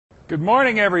Good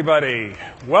morning, everybody.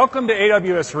 Welcome to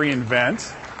AWS reInvent.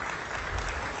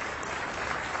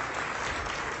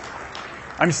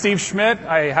 I'm Steve Schmidt.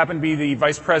 I happen to be the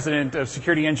Vice President of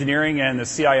Security Engineering and the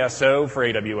CISO for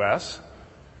AWS.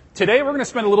 Today, we're going to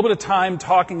spend a little bit of time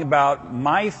talking about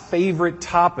my favorite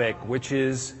topic, which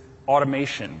is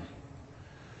automation.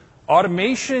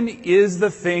 Automation is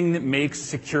the thing that makes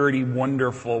security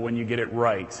wonderful when you get it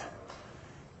right.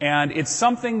 And it's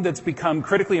something that's become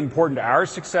critically important to our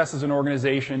success as an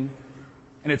organization,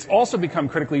 and it's also become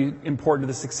critically important to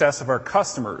the success of our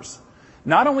customers.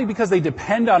 Not only because they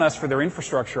depend on us for their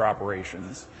infrastructure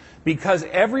operations, because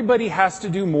everybody has to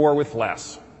do more with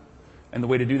less. And the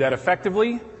way to do that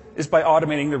effectively is by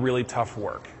automating the really tough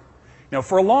work. Now,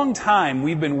 for a long time,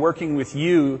 we've been working with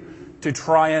you to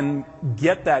try and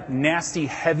get that nasty,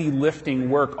 heavy lifting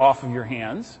work off of your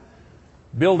hands,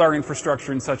 build our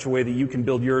infrastructure in such a way that you can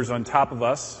build yours on top of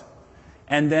us,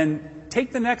 and then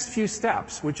take the next few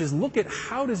steps, which is look at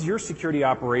how does your security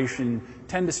operation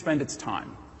tend to spend its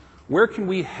time? Where can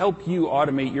we help you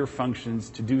automate your functions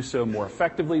to do so more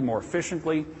effectively, more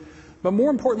efficiently, but more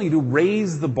importantly, to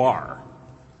raise the bar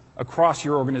across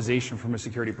your organization from a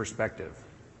security perspective?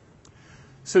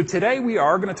 So today we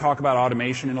are going to talk about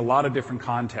automation in a lot of different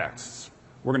contexts.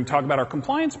 We're going to talk about our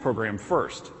compliance program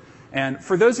first. And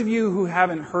for those of you who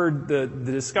haven't heard the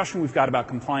discussion we've got about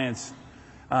compliance,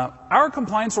 our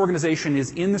compliance organization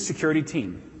is in the security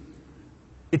team.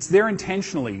 It's there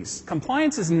intentionally.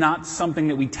 Compliance is not something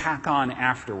that we tack on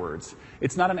afterwards.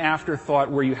 It's not an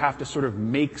afterthought where you have to sort of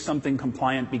make something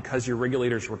compliant because your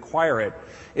regulators require it.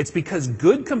 It's because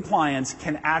good compliance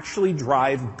can actually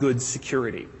drive good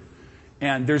security.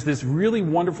 And there's this really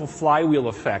wonderful flywheel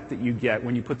effect that you get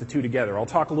when you put the two together. I'll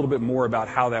talk a little bit more about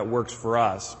how that works for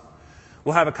us.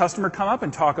 We'll have a customer come up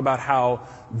and talk about how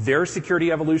their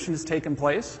security evolution has taken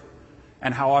place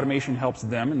and how automation helps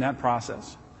them in that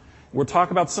process. We'll talk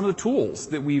about some of the tools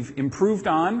that we've improved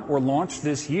on or launched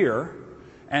this year.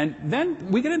 And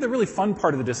then we get into the really fun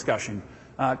part of the discussion.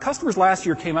 Customers last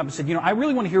year came up and said, I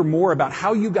really want to hear more about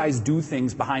how you guys do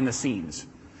things behind the scenes.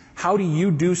 How do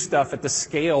you do stuff at the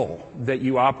scale that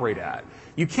you operate at?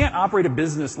 You can't operate a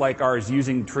business like ours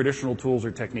using traditional tools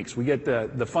or techniques. We get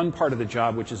the fun part of the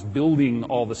job, which is building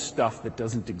all the stuff that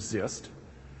doesn't exist.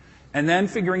 And then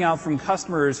figuring out from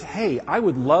customers, hey, I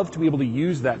would love to be able to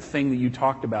use that thing that you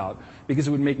talked about because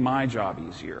it would make my job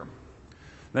easier.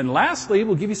 Then lastly,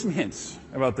 we'll give you some hints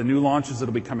about the new launches that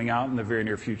will be coming out in the very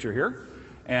near future here.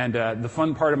 And the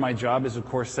fun part of my job is, of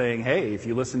course, saying, hey, if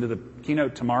you listen to the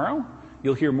keynote tomorrow,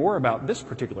 you'll hear more about this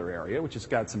particular area, which has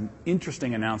got some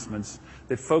interesting announcements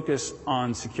that focus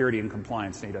on security and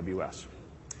compliance in AWS.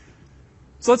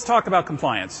 So let's talk about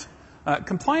compliance.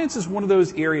 Compliance is one of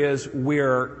those areas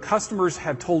where customers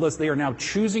have told us they are now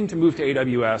choosing to move to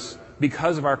AWS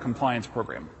because of our compliance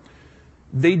program.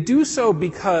 They do so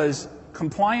because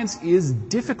compliance is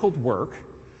difficult work,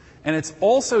 and it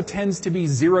also tends to be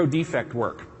zero defect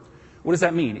work. What does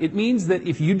that mean? It means that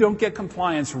if you don't get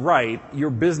compliance right, your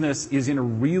business is in a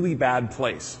really bad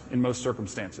place in most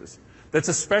circumstances. That's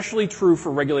especially true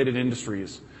for regulated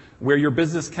industries, where your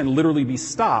business can literally be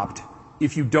stopped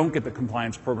if you don't get the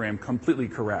compliance program completely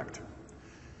correct.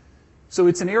 So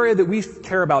it's an area that we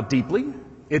care about deeply.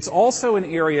 It's also an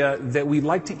area that we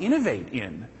like to innovate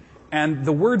in. And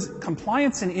the words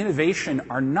compliance and innovation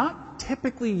are not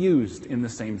typically used in the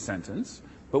same sentence,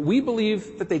 but we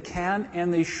believe that they can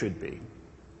and they should be.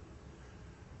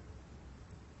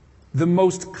 The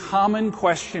most common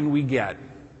question we get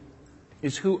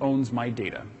is who owns my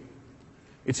data?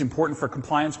 It's important for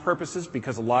compliance purposes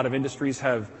because a lot of industries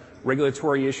have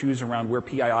regulatory issues around where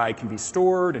PII can be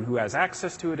stored and who has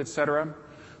access to it, et cetera.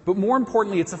 But more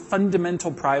importantly, it's a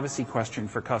fundamental privacy question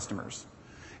for customers.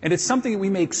 And it's something that we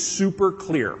make super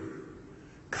clear.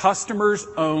 Customers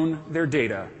own their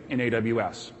data in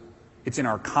AWS. It's in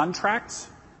our contracts,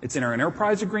 it's in our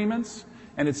enterprise agreements,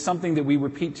 and it's something that we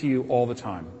repeat to you all the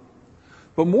time.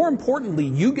 But more importantly,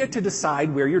 you get to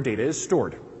decide where your data is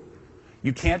stored.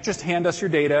 You can't just hand us your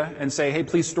data and say, hey,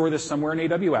 please store this somewhere in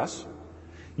AWS.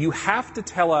 You have to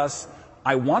tell us,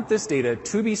 I want this data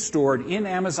to be stored in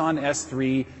Amazon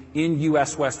S3 in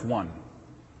US West 1.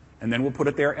 And then we'll put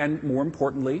it there, and more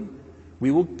importantly,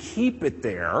 we will keep it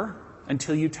there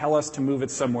until you tell us to move it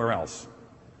somewhere else.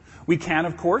 We can,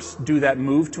 of course, do that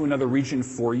move to another region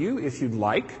for you if you'd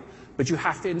like, but you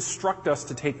have to instruct us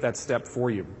to take that step for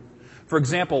you. For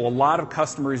example, a lot of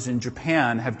customers in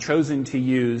Japan have chosen to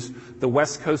use the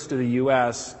west coast of the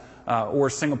US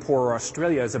or Singapore or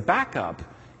Australia as a backup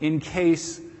in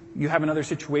case you have another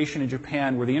situation in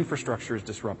Japan where the infrastructure is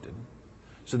disrupted.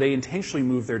 So they intentionally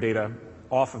move their data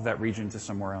off of that region to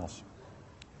somewhere else.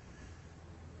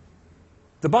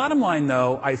 The bottom line,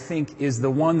 though, I think, is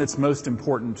the one that's most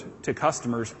important to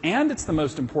customers, and it's the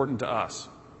most important to us.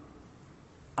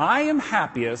 I am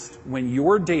happiest when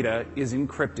your data is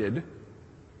encrypted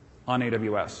on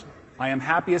AWS. I am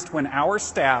happiest when our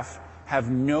staff have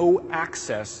no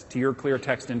access to your clear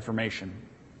text information.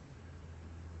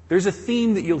 There's a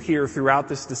theme that you'll hear throughout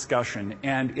this discussion,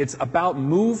 and it's about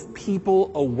move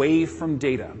people away from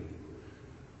data.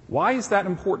 Why is that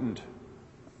important?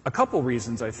 A couple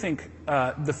reasons, I think.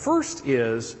 The first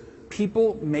is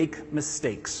people make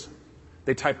mistakes.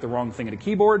 They type the wrong thing at a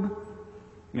keyboard.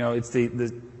 You know, it's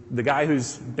the guy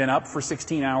who's been up for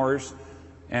 16 hours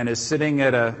and is sitting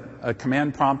at a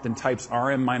command prompt and types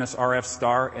RM minus RF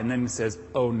star and then says,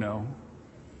 oh no.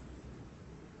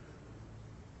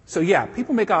 So yeah,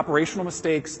 people make operational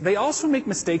mistakes. They also make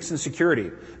mistakes in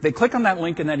security. They click on that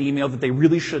link in that email that they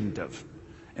really shouldn't have.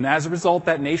 And as a result,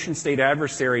 that nation-state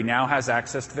adversary now has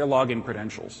access to their login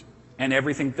credentials and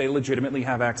everything they legitimately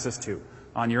have access to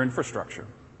on your infrastructure.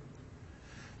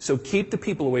 So keep the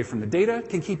people away from the data,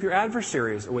 can keep your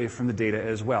adversaries away from the data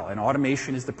as well. And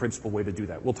automation is the principal way to do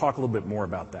that. We'll talk a little bit more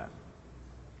about that.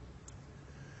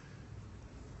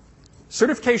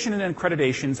 Certification and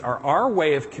accreditations are our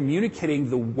way of communicating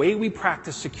the way we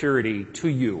practice security to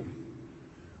you.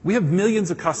 We have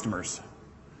millions of customers.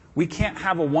 We can't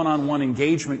have a one-on-one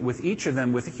engagement with each of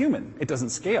them with a human. It doesn't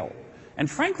scale. And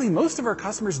frankly, most of our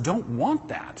customers don't want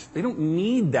that. They don't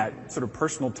need that sort of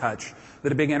personal touch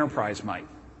that a big enterprise might.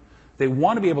 They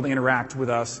want to be able to interact with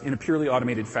us in a purely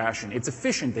automated fashion. It's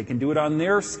efficient. They can do it on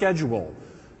their schedule.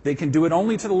 They can do it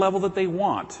only to the level that they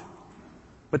want.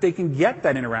 But they can get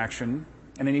that interaction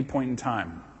at any point in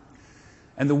time.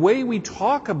 And the way we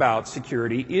talk about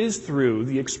security is through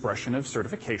the expression of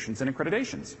certifications and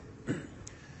accreditations.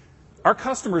 Our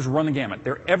customers run the gamut.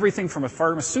 They're everything from a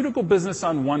pharmaceutical business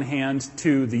on one hand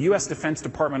to the U.S. Defense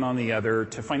Department on the other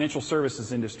to financial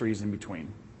services industries in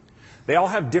between. They all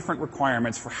have different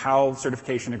requirements for how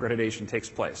certification and accreditation takes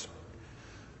place.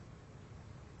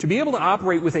 To be able to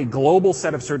operate with a global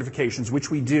set of certifications, which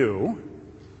we do,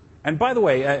 and by the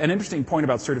way, an interesting point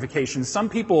about certifications, some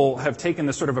people have taken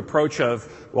the sort of approach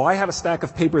of, well, I have a stack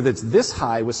of paper that's this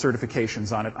high with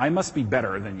certifications on it. I must be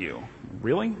better than you.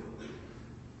 Really?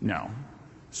 No.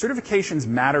 Certifications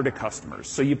matter to customers.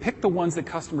 So you pick the ones that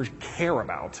customers care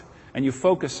about and you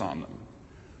focus on them.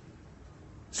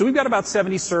 So we've got about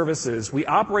 70 services. We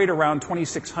operate around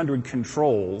 2,600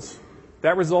 controls.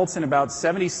 That results in about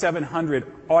 7,700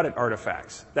 audit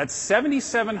artifacts. That's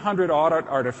 7,700 audit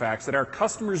artifacts that our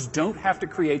customers don't have to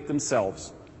create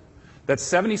themselves. That's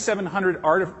 7,700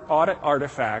 audit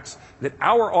artifacts that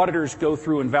our auditors go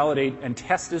through and validate and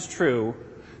test as true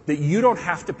that you don't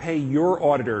have to pay your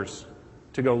auditors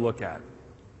to go look at.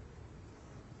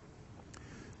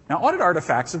 Now, audit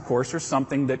artifacts, of course, are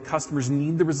something that customers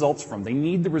need the results from. They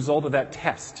need the result of that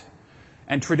test.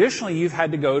 And traditionally, you've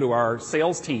had to go to our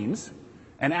sales teams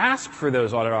and ask for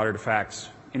those audit artifacts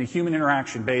in a human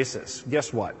interaction basis.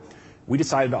 Guess what? We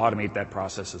decided to automate that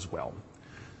process as well.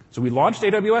 So we launched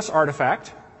AWS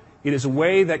Artifact. It is a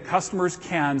way that customers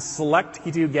can select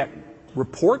to get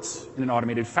reports in an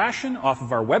automated fashion off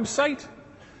of our website.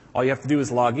 All you have to do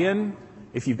is log in.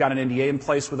 If you've got an NDA in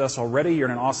place with us already, you're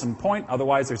in an awesome point.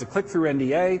 Otherwise, there's a click-through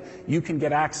NDA. You can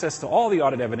get access to all the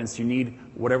audit evidence you need,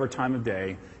 whatever time of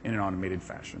day, in an automated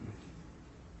fashion.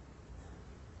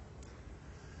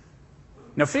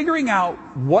 Now, figuring out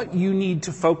what you need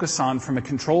to focus on from a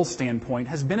control standpoint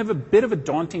has been a bit of a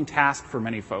daunting task for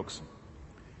many folks.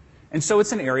 And so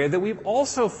it's an area that we've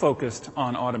also focused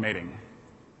on automating.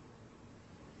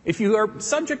 If you are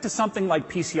subject to something like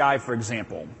PCI, for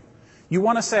example, you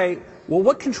want to say, well,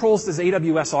 what controls does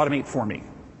AWS automate for me?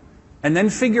 And then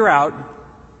figure out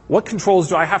what controls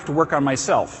do I have to work on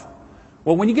myself?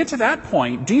 Well, when you get to that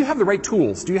point, do you have the right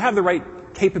tools? Do you have the right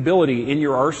capability in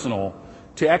your arsenal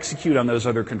to execute on those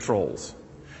other controls?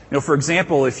 You know, for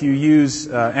example, if you use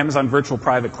Amazon Virtual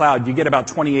Private Cloud, you get about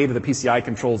 28 of the PCI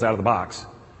controls out of the box.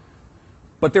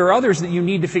 But there are others that you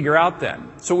need to figure out then.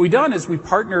 So what we've done is we've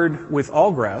partnered with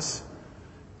Allgress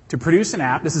to produce an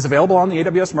app. This is available on the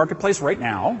AWS Marketplace right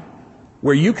now,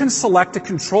 where you can select a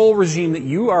control regime that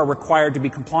you are required to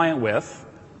be compliant with,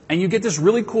 and you get this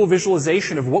really cool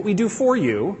visualization of what we do for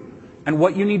you and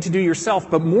what you need to do yourself.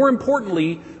 But more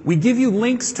importantly, we give you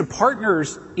links to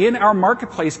partners in our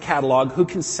Marketplace catalog who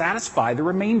can satisfy the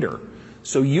remainder.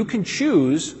 So you can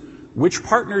choose which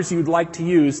partners you'd like to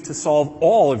use to solve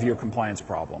all of your compliance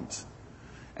problems.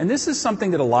 And this is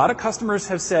something that a lot of customers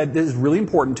have said that is really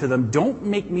important to them. Don't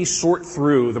make me sort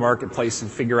through the Marketplace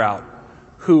and figure out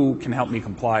who can help me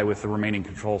comply with the remaining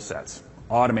control sets.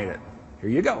 Automate it. Here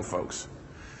you go, folks.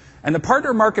 And the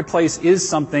partner marketplace is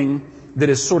something that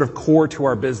is sort of core to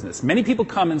our business. Many people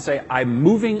come and say, I'm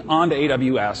moving on to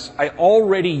AWS. I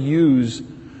already use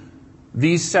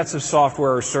these sets of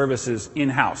software or services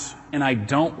in-house, and I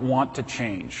don't want to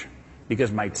change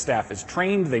because my staff is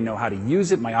trained, they know how to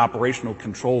use it, my operational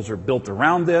controls are built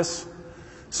around this.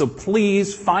 So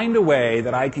please find a way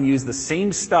that I can use the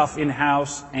same stuff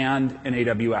in-house and in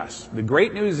AWS. The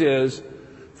great news is,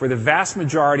 for the vast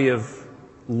majority of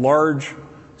large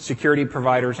security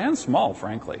providers, and small,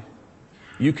 frankly,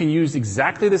 you can use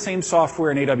exactly the same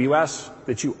software in AWS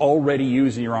that you already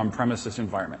use in your on-premises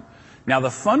environment. Now,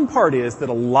 the fun part is that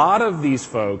a lot of these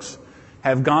folks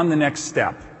have gone the next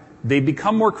step. They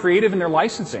become more creative in their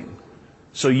licensing.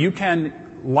 So you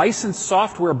can license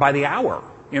software by the hour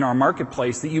in our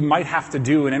marketplace that you might have to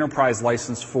do an enterprise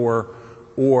license for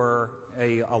or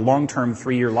a long-term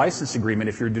 3-year license agreement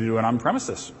if you're to do it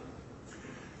on-premises.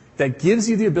 That gives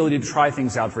you the ability to try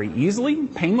things out very easily,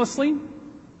 painlessly,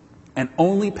 and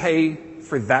only pay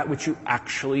for that which you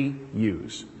actually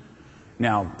use.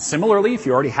 Now, similarly, if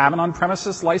you already have an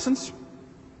on-premises license,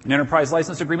 an enterprise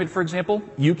license agreement, for example,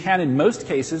 you can, in most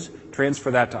cases,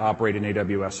 transfer that to operate in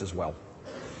AWS as well.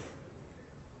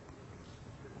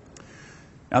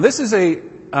 Now, this is a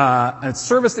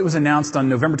service that was announced on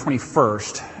November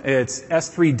 21st. It's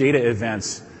S3 Data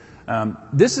Events.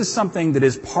 This is something that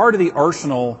is part of the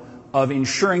arsenal of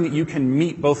ensuring that you can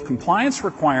meet both compliance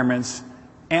requirements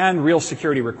and real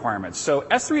security requirements. So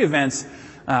S3 Events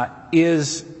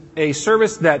is a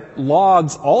service that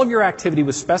logs all of your activity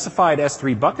with specified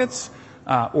S3 buckets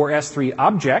or S3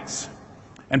 objects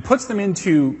and puts them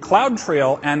into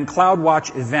CloudTrail and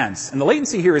CloudWatch events. And the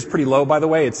latency here is pretty low, by the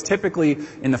way. It's typically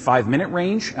in the 5-minute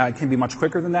range. It can be much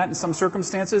quicker than that in some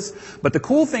circumstances. But the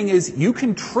cool thing is you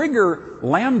can trigger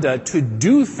Lambda to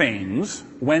do things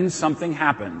when something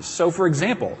happens. So, for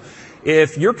example,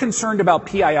 if you're concerned about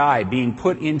PII being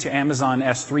put into Amazon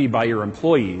S3 by your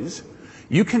employees,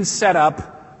 you can set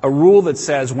up a rule that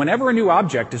says whenever a new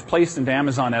object is placed into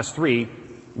Amazon S3,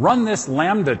 run this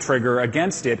Lambda trigger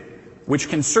against it, which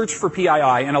can search for PII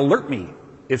and alert me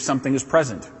if something is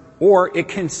present. Or it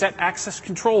can set access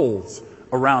controls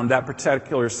around that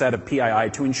particular set of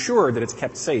PII to ensure that it's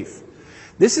kept safe.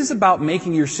 This is about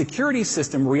making your security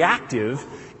system reactive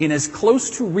in as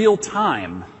close to real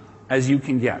time as you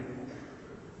can get.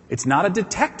 It's not a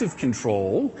detective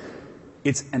control,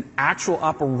 it's an actual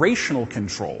operational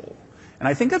control. And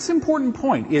I think that's an important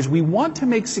point, is we want to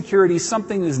make security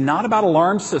something that is not about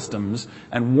alarm systems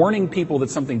and warning people that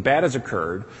something bad has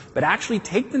occurred, but actually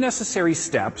take the necessary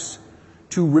steps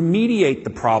to remediate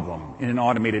the problem in an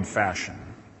automated fashion.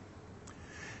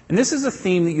 And this is a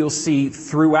theme that you'll see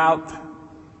throughout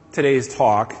today's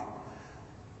talk.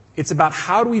 It's about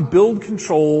how do we build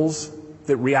controls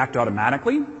that react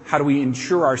automatically? How do we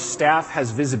ensure our staff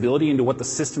has visibility into what the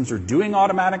systems are doing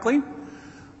automatically?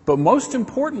 But most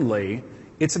importantly,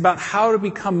 it's about how to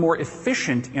become more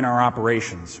efficient in our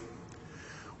operations.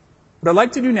 What I'd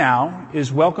like to do now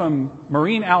is welcome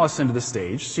Maureen Allison to the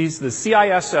stage. She's the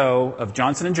CISO of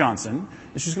Johnson & Johnson,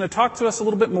 and she's going to talk to us a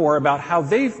little bit more about how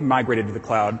they've migrated to the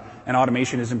cloud and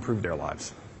automation has improved their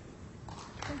lives.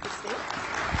 Thank you, Steve.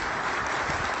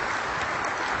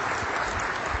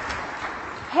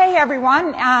 Hey,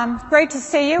 everyone. Great to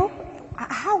see you.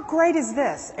 How great is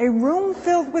this? A room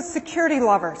filled with security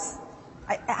lovers.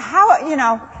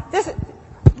 This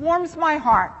warms my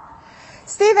heart.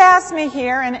 Steve asked me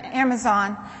here in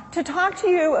Amazon to talk to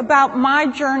you about my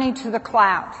journey to the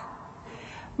cloud.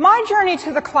 My journey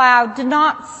to the cloud did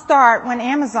not start when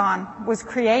Amazon was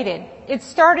created. It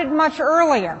started much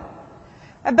earlier,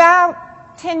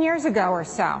 about 10 years ago or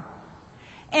so.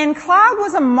 And cloud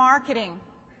was a marketing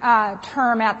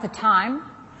term at the time.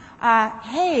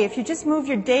 Hey, if you just move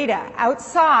your data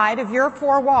outside of your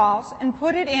 4 walls and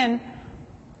put it in,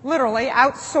 literally,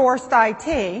 outsourced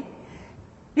IT,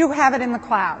 you have it in the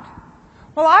cloud.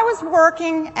 Well, I was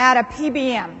working at a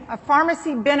PBM, a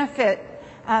pharmacy benefit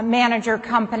manager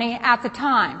company at the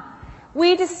time.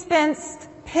 We dispensed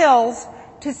pills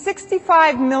to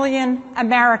 65 million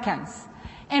Americans,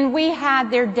 and we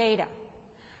had their data.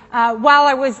 While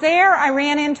I was there, I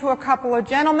ran into a couple of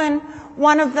gentlemen.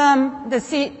 One of them, the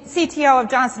CTO of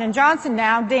Johnson & Johnson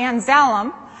now, Dan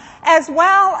Zellum, as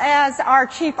well as our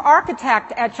chief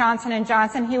architect at Johnson &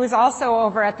 Johnson. He was also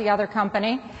over at the other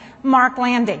company, Mark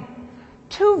Landy.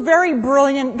 2 very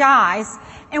brilliant guys.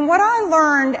 And what I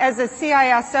learned as a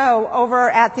CISO over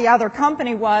at the other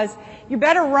company was you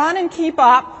better run and keep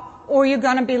up or you're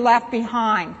going to be left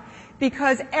behind.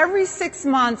 Because every 6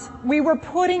 months we were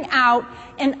putting out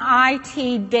an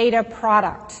IT data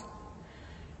product.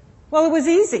 Well, it was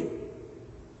easy.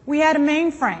 We had a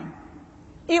mainframe.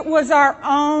 It was our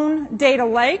own data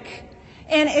lake,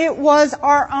 and it was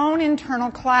our own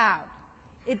internal cloud.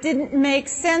 It didn't make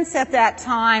sense at that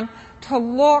time to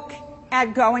look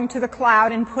at going to the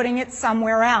cloud and putting it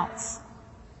somewhere else.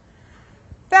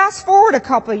 Fast forward a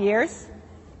couple of years,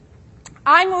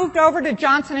 I moved over to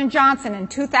Johnson & Johnson in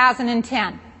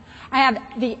 2010. I had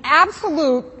the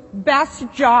absolute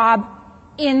best job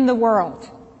in the world.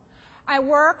 I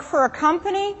work for a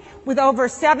company with over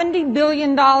 $70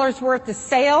 billion worth of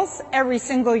sales every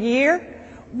single year.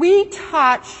 We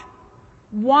touch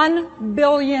 1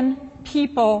 billion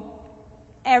people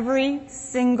every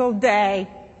single day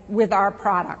with our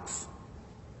products.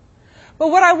 But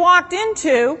what I walked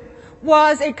into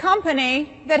was a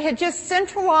company that had just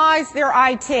centralized their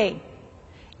IT.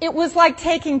 It was like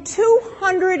taking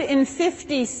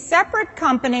 250 separate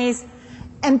companies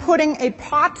and putting a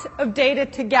pot of data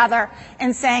together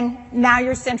and saying, now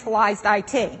you're centralized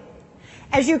IT.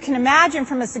 As you can imagine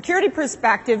from a security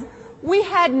perspective, we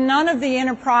had none of the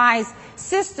enterprise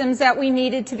systems that we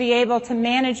needed to be able to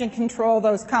manage and control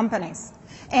those companies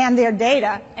and their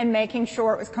data and making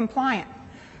sure it was compliant.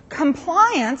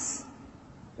 Compliance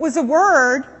was a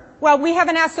word, well, we have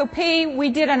an SOP, we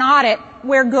did an audit,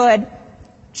 we're good,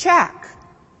 check.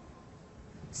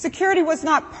 Security was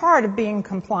not part of being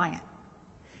compliant.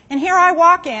 And here I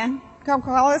walk in, go,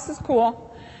 well, this is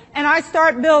cool, and I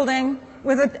start building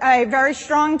with a very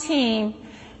strong team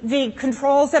the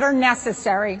controls that are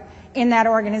necessary in that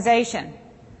organization.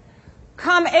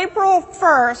 Come April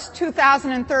 1st,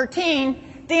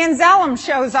 2013, Dan Zellum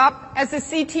shows up as the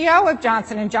CTO of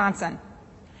Johnson & Johnson.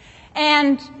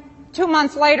 And 2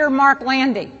 months later, Mark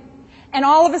Landy. And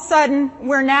all of a sudden,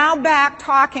 we're now back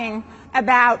talking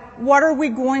about what are we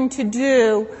going to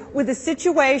do with the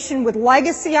situation with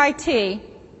legacy IT.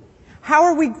 How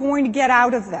are we going to get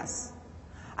out of this?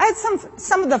 I had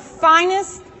some of the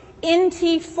finest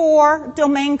NT4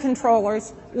 domain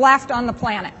controllers left on the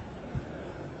planet.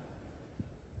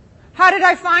 How did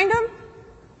I find them?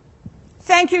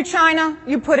 Thank you, China.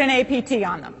 You put an APT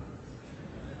on them.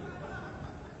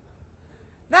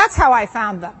 That's how I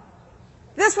found them.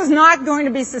 This was not going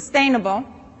to be sustainable.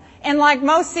 And like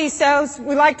most CISOs,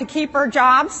 we like to keep our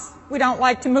jobs. We don't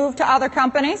like to move to other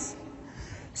companies.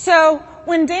 So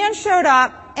when Dan showed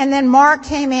up and then Mark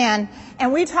came in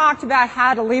and we talked about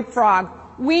how to leapfrog,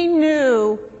 we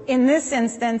knew in this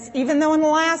instance, even though in the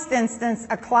last instance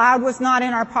a cloud was not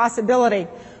in our possibility,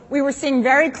 we were seeing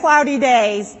very cloudy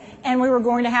days and we were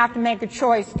going to have to make a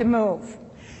choice to move.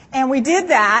 And we did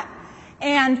that,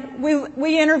 and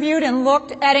we interviewed and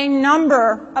looked at a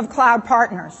number of cloud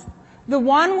partners. The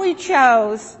one we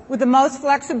chose with the most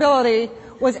flexibility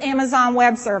was Amazon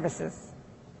Web Services.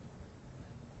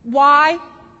 Why?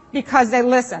 Because they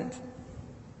listened.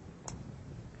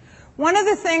 One of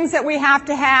the things that we have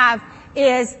to have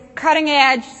is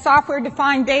cutting-edge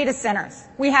software-defined data centers.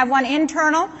 We have one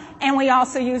internal, and we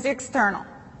also use external.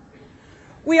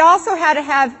 We also had to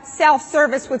have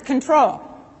self-service with control.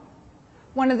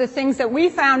 One of the things that we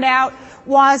found out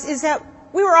is that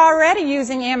we were already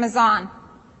using Amazon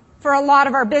for a lot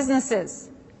of our businesses,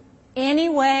 any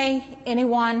way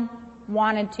anyone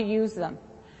wanted to use them.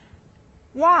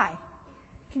 Why?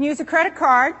 You can use a credit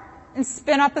card and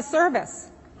spin up a service.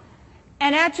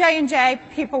 And at J&J,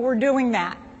 people were doing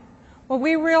that. Well,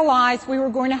 we realized we were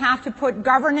going to have to put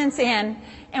governance in,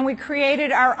 and we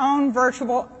created our own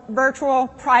virtual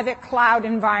private cloud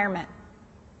environment,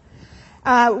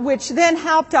 which then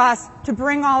helped us to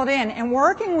bring all it in. And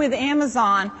working with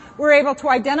Amazon, we're able to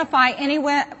identify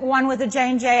anyone with a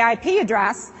J&J IP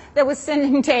address that was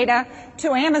sending data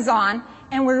to Amazon,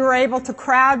 and we were able to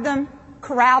corral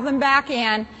them back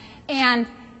in, and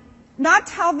not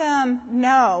tell them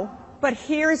no, but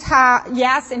here's how,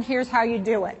 yes, and here's how you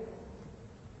do it.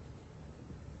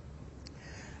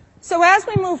 So as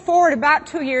we move forward about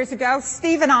 2 years ago,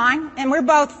 Steve and I, and we're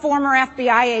both former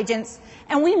FBI agents,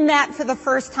 and we met for the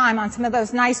first time on some of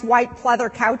those nice white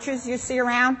pleather couches you see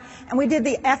around, and we did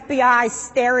the FBI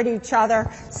stare at each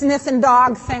other, sniffing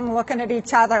dog thing, looking at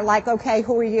each other like, okay,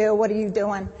 who are you? What are you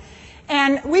doing?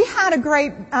 And we had a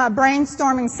great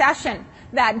brainstorming session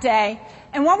that day,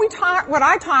 and what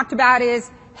I talked about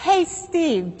is, hey,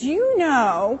 Steve, do you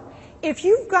know if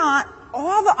you've got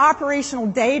all the operational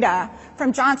data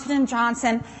from Johnson &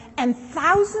 Johnson and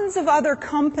thousands of other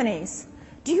companies,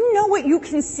 do you know what you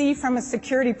can see from a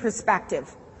security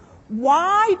perspective?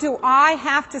 Why do I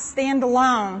have to stand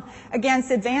alone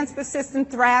against advanced persistent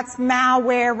threats,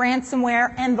 malware,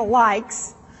 ransomware, and the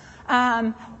likes?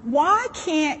 Why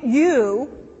can't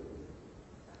you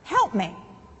help me?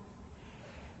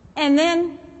 And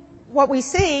then what we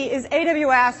see is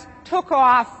AWS took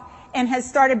off and has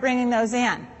started bringing those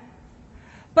in.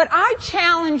 But I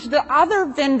challenge the other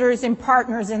vendors and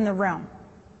partners in the room.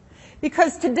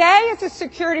 Because today, as a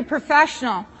security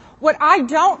professional, what I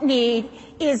don't need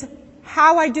is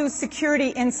how I do security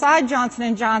inside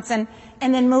Johnson & Johnson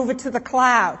and then move it to the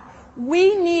cloud.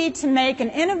 We need to make an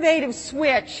innovative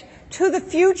switch to the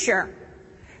future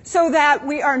so that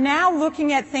we are now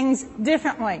looking at things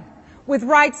differently with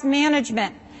rights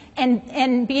management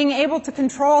and being able to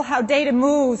control how data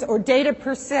moves or data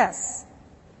persists.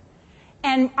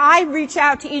 And I reach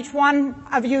out to each one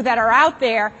of you that are out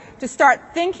there to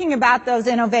start thinking about those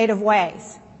innovative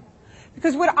ways.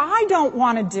 Because what I don't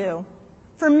want to do,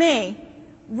 for me,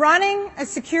 running a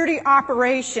security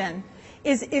operation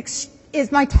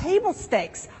is my table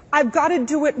stakes. I've got to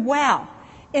do it well.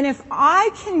 And if I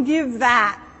can give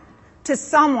that to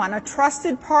someone, a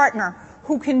trusted partner,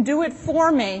 who can do it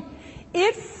for me,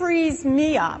 it frees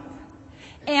me up.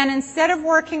 And instead of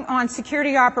working on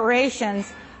security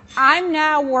operations, I'm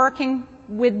now working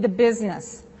with the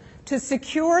business to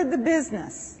secure the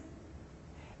business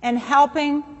and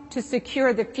helping to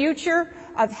secure the future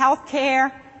of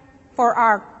healthcare for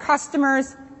our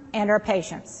customers and our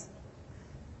patients.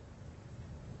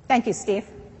 Thank you, Steve.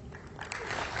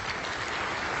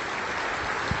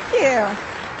 Thank you.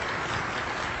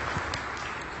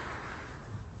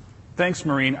 Thanks,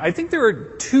 Maureen. I think there are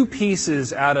two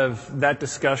pieces out of that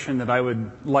discussion that I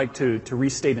would like to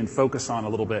restate and focus on a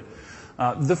little bit.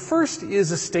 The first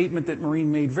is a statement that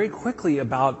Maureen made very quickly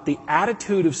about the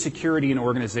attitude of security in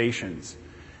organizations.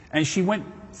 And she went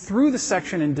through the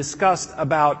section and discussed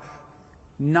about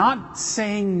not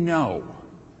saying no.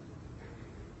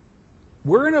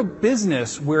 We're in a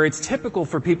business where it's typical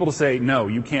for people to say, no,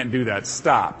 you can't do that,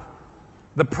 stop.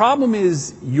 The problem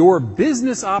is your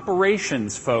business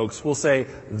operations folks will say,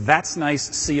 that's nice,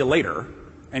 see you later,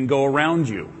 and go around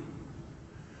you.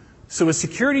 So a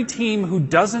security team who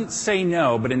doesn't say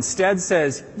no, but instead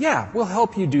says, yeah, we'll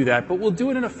help you do that, but we'll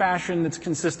do it in a fashion that's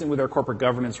consistent with our corporate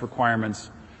governance requirements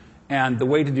and the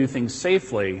way to do things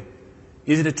safely,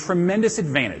 is at a tremendous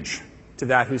advantage to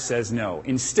that who says no.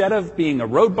 Instead of being a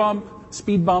road bump,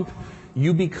 speed bump,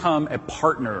 you become a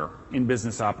partner in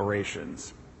business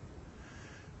operations.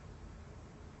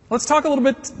 Let's talk a little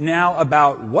bit now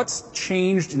about what's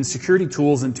changed in security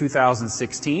tools in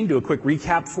 2016. Do a quick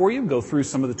recap for you, go through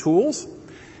some of the tools.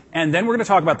 And then we're going to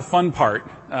talk about the fun part.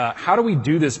 How do we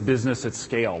do this business at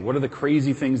scale? What are the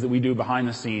crazy things that we do behind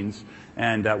the scenes?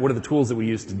 And what are the tools that we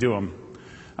use to do them?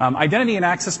 Identity and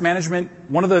access management,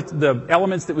 one of the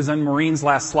elements that was on Maureen's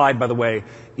last slide, by the way,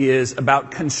 is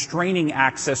about constraining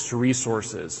access to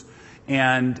resources.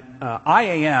 And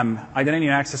IAM, Identity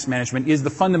and Access Management, is the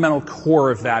fundamental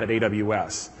core of that at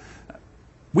AWS.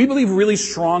 We believe really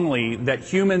strongly that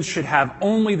humans should have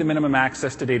only the minimum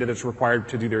access to data that's required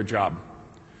to do their job.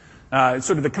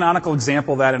 Sort of the canonical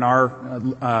example of that in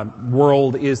our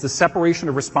world is the separation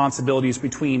of responsibilities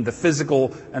between the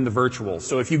physical and the virtual.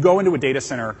 So if you go into a data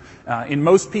center, in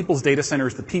most people's data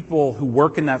centers, the people who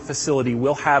work in that facility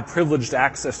will have privileged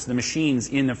access to the machines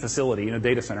in the facility, in a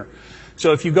data center.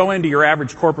 So if you go into your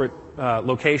average corporate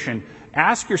location,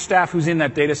 ask your staff who's in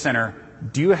that data center,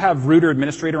 do you have root or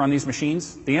administrator on these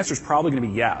machines? The answer is probably going to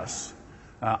be yes.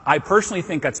 I personally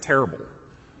think that's terrible.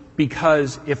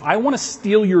 Because if I want to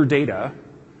steal your data,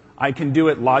 I can do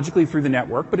it logically through the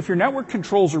network. But if your network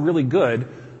controls are really good,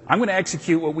 I'm going to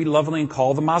execute what we lovingly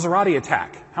call the Maserati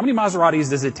attack. How many Maseratis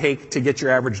does it take to get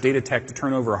your average data tech to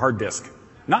turn over a hard disk?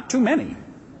 Not too many,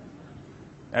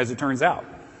 as it turns out.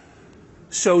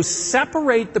 So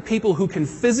separate the people who can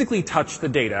physically touch the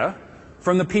data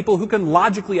from the people who can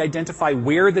logically identify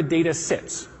where the data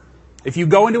sits. If you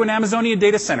go into an Amazonian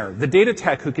data center, the data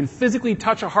tech who can physically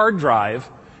touch a hard drive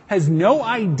has no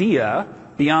idea,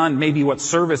 beyond maybe what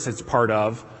service it's part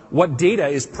of, what data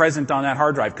is present on that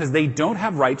hard drive, because they don't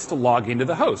have rights to log into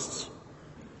the hosts.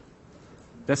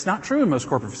 That's not true in most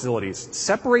corporate facilities.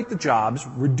 Separate the jobs,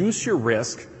 reduce your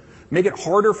risk, make it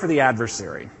harder for the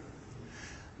adversary.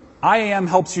 IAM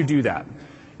helps you do that.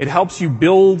 It helps you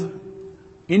build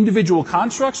individual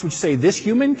constructs which say this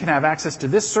human can have access to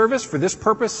this service for this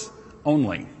purpose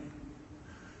only.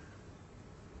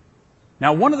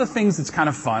 Now, one of the things that's kind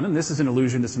of fun, and this is an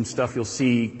allusion to some stuff you'll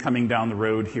see coming down the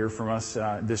road here from us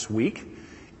this week,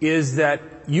 is that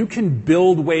you can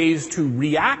build ways to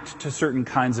react to certain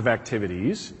kinds of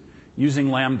activities using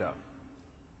Lambda.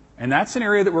 And that's an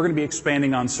area that we're going to be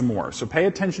expanding on some more. So pay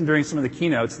attention during some of the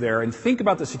keynotes there and think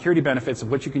about the security benefits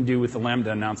of what you can do with the Lambda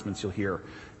announcements you'll hear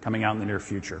coming out in the near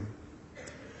future.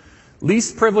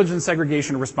 Least privilege and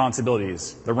segregation of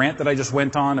responsibilities. The rant that I just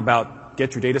went on about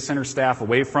get your data center staff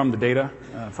away from the data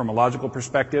from a logical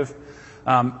perspective.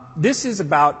 This is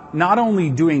about not only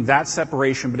doing that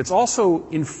separation, but it's also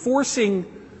enforcing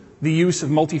the use of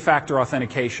multi-factor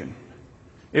authentication.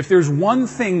 If there's one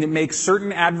thing that makes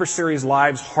certain adversaries'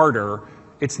 lives harder,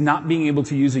 it's not being able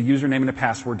to use a username and a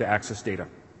password to access data.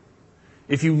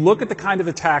 If you look at the kind of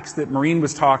attacks that Maureen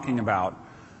was talking about,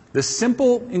 the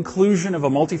simple inclusion of a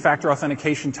multi-factor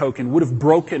authentication token would have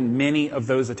broken many of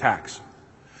those attacks.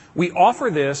 We offer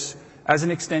this as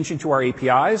an extension to our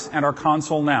APIs and our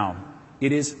console now.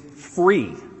 It is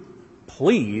free.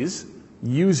 Please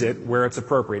use it where it's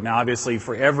appropriate. Now, obviously,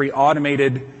 for every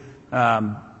automated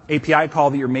API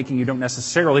call that you're making, you don't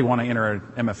necessarily want to enter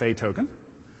an MFA token.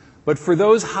 But for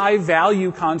those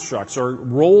high-value constructs or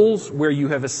roles where you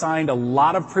have assigned a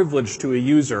lot of privilege to a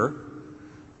user,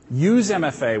 use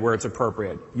MFA where it's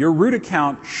appropriate. Your root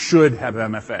account should have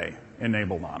MFA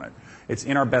enabled on it. It's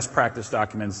in our best practice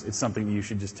documents. It's something that you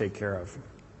should just take care of.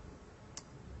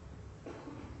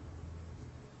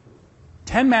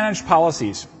 10 managed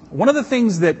policies. One of the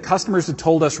things that customers have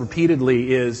told us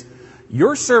repeatedly is,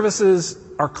 your services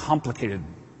are complicated.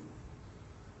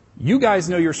 You guys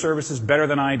know your services better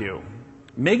than I do.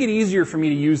 Make it easier for me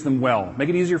to use them well. Make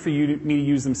it easier for me to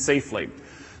use them safely.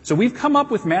 So we've come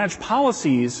up with managed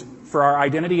policies for our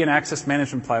identity and access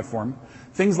management platform.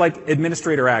 Things like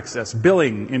administrator access,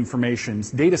 billing information,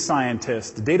 data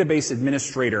scientist, database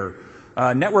administrator,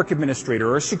 network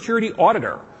administrator, or security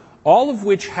auditor, all of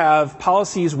which have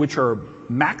policies which are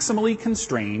maximally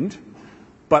constrained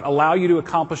but allow you to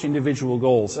accomplish individual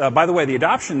goals. By the way, the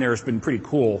adoption there has been pretty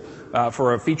cool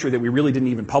for a feature that we really didn't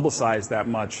even publicize that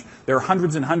much. There are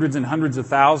hundreds and hundreds and hundreds of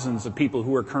thousands of people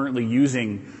who are currently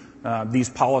using these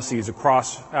policies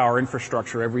across our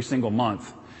infrastructure every single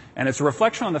month. And it's a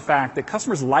reflection on the fact that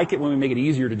customers like it when we make it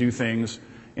easier to do things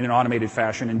in an automated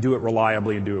fashion and do it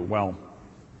reliably and do it well.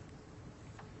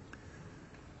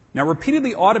 Now,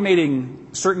 repeatedly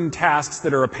automating certain tasks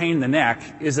that are a pain in the neck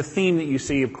is a theme that you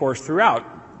see, of course,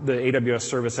 throughout the AWS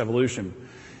service evolution.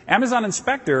 Amazon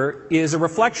Inspector is a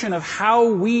reflection of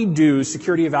how we do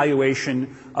security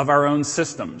evaluation of our own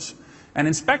systems. And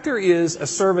Inspector is a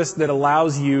service that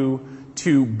allows you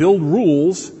to build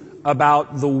rules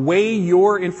about the way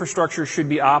your infrastructure should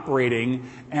be operating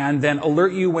and then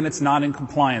alert you when it's not in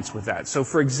compliance with that. So,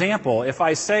 for example, if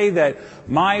I say that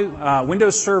my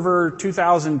Windows Server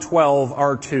 2012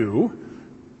 R2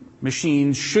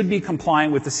 machines should be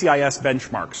compliant with the CIS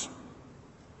benchmarks,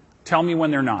 tell me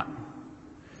when they're not.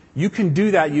 You can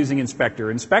do that using Inspector.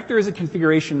 Inspector is a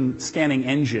configuration scanning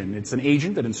engine. It's an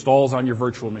agent that installs on your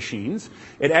virtual machines.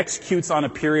 It executes on a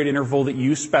period interval that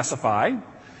you specify,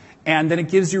 and then it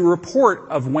gives you a report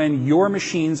of when your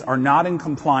machines are not in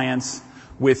compliance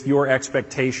with your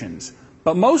expectations.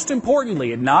 But most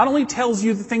importantly, it not only tells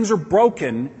you that things are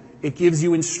broken, it gives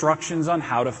you instructions on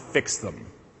how to fix them,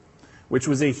 which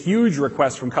was a huge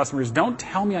request from customers. Don't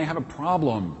tell me I have a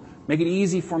problem. Make it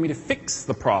easy for me to fix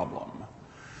the problem.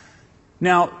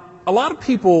 Now, a lot of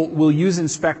people will use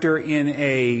Inspector in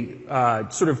a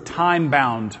sort of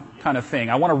time-bound kind of thing.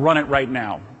 I want to run it right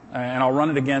now, and I'll run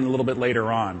it again a little bit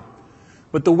later on.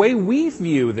 But the way we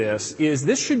view this is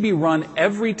this should be run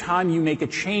every time you make a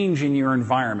change in your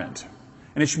environment,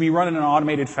 and it should be run in an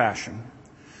automated fashion.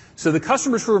 So the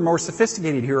customers who are more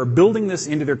sophisticated here are building this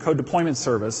into their code deployment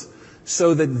service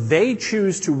so that they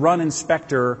choose to run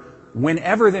Inspector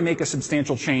whenever they make a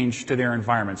substantial change to their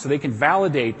environment, so they can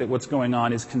validate that what's going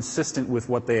on is consistent with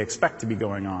what they expect to be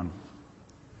going on.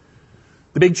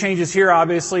 The big changes here,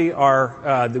 obviously,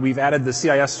 are that we've added the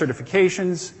CIS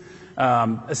certifications.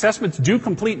 Assessments do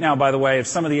complete now, by the way, if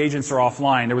some of the agents are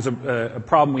offline. There was a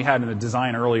problem we had in the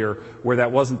design earlier where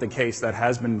that wasn't the case. That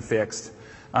has been fixed.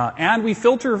 And we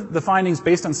filter the findings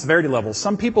based on severity levels.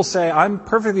 Some people say, I'm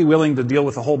perfectly willing to deal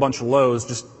with a whole bunch of lows,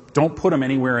 just don't put them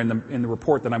anywhere in the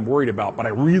report that I'm worried about, but I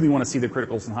really want to see the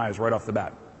criticals and highs right off the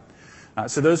bat.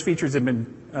 So those features have been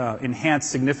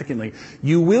enhanced significantly.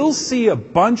 You will see a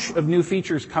bunch of new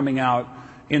features coming out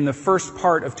in the first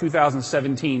part of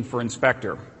 2017 for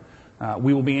Inspector.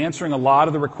 We will be answering a lot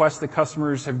of the requests that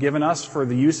customers have given us for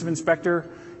the use of Inspector,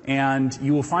 and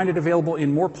you will find it available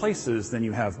in more places than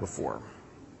you have before.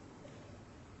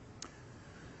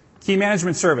 Key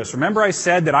management service. Remember I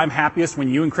said that I'm happiest when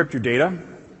you encrypt your data?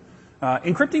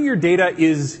 Encrypting your data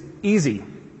is easy.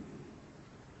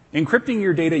 Encrypting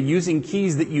your data using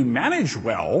keys that you manage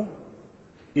well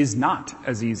is not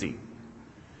as easy.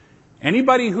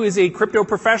 Anybody who is a crypto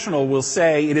professional will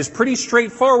say it is pretty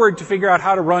straightforward to figure out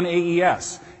how to run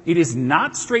AES. It is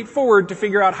not straightforward to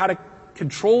figure out how to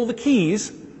control the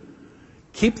keys,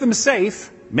 keep them safe,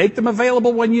 make them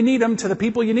available when you need them to the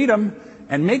people you need them,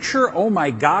 and make sure, oh my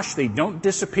gosh, they don't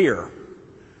disappear.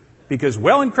 Because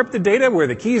well-encrypted data where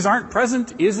the keys aren't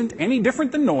present isn't any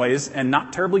different than noise and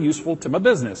not terribly useful to my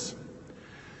business.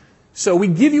 So we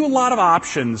give you a lot of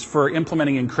options for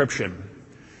implementing encryption.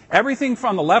 Everything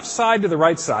from the left side to the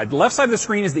right side. The left side of the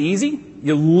screen is the easy.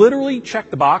 You literally check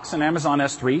the box in Amazon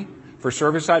S3 for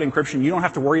server-side encryption. You don't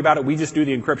have to worry about it. We just do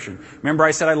the encryption. Remember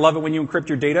I said I love it when you encrypt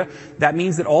your data? That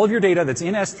means that all of your data that's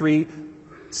in S3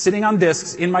 sitting on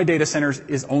disks in my data centers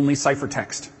is only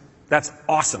ciphertext. That's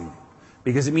awesome.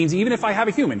 Because it means even if I have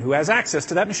a human who has access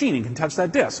to that machine and can touch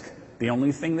that disk, the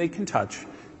only thing they can touch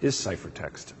is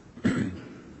ciphertext.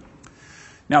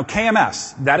 Now,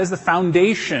 KMS, that is the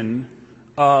foundation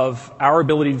of our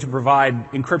ability to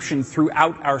provide encryption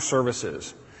throughout our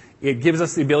services. It gives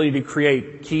us the ability to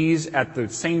create keys at the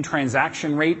same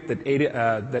transaction rate that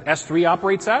S3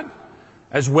 operates at,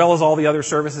 as well as all the other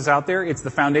services out there. It's the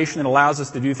foundation that allows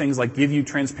us to do things like give you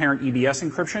transparent EBS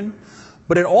encryption.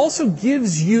 But it also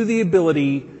gives you the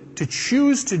ability to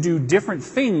choose to do different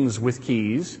things with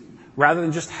keys rather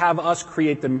than just have us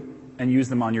create them and use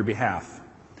them on your behalf.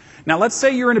 Now, let's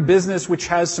say you're in a business which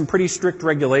has some pretty strict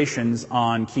regulations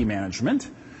on key management,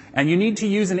 and you need to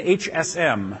use an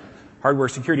HSM, hardware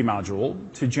security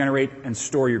module, to generate and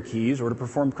store your keys or to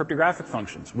perform cryptographic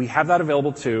functions. We have that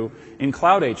available too in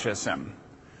Cloud HSM.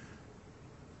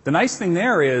 The nice thing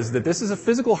there is that this is a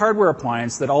physical hardware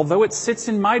appliance that although it sits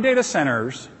in my data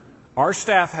centers, our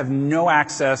staff have no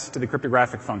access to the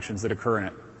cryptographic functions that occur in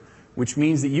it, which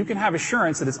means that you can have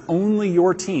assurance that it's only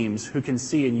your teams who can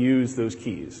see and use those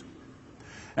keys.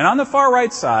 And on the far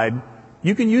right side,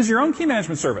 you can use your own key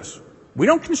management service. We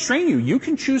don't constrain you. You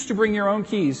can choose to bring your own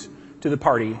keys to the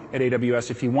party at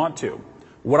AWS if you want to.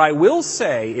 What I will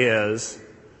say is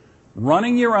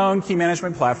running your own key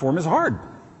management platform is hard.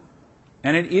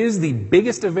 And it is the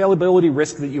biggest availability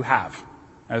risk that you have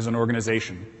as an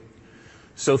organization.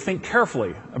 So think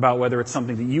carefully about whether it's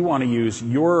something that you want to use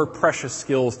your precious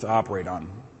skills to operate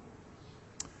on.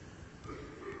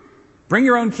 Bring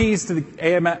your own keys to the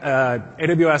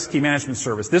AWS Key Management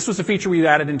Service. This was a feature we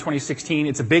added in 2016.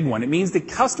 It's a big one. It means that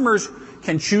customers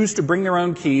can choose to bring their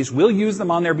own keys. We'll use them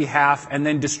on their behalf and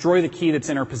then destroy the key that's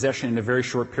in our possession in a very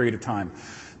short period of time.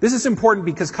 This is important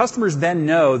because customers then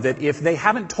know that if they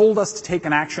haven't told us to take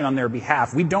an action on their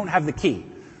behalf, we don't have the key.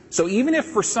 So even if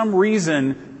for some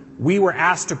reason we were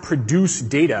asked to produce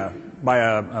data by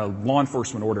a law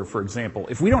enforcement order, for example,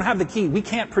 if we don't have the key, we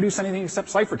can't produce anything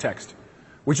except ciphertext,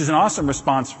 which is an awesome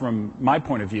response from my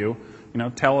point of view. You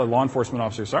know, tell a law enforcement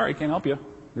officer, sorry, can't help you.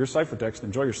 Here's ciphertext.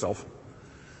 Enjoy yourself.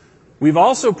 We've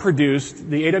also produced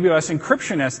the AWS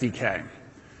Encryption SDK.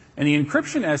 And the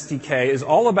Encryption SDK is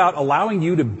all about allowing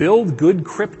you to build good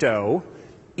crypto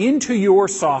into your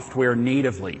software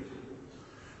natively.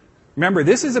 Remember,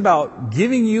 this is about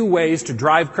giving you ways to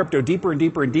drive crypto deeper and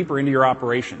deeper and deeper into your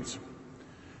operations.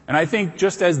 And I think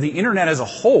just as the internet as a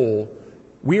whole,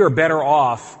 we are better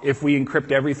off if we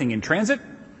encrypt everything in transit,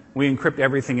 we encrypt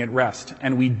everything at rest.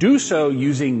 And we do so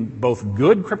using both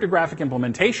good cryptographic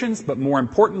implementations, but more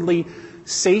importantly,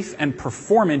 safe and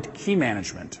performant key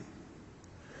management.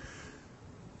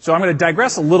 So I'm going to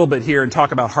digress a little bit here and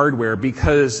talk about hardware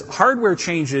because hardware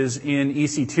changes in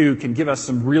EC2 can give us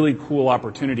some really cool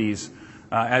opportunities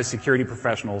as security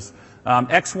professionals.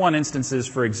 X1 instances,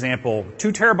 for example,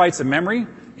 2 terabytes of memory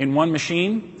in one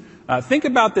machine. Think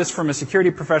about this from a security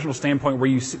professional standpoint where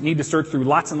you need to search through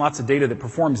lots and lots of data that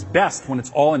performs best when it's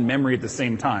all in memory at the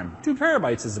same time. 2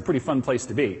 terabytes is a pretty fun place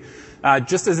to be.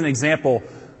 Just as an example,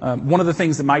 one of the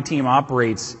things that my team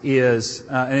operates is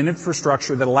an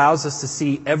infrastructure that allows us to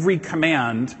see every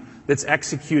command that's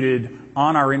executed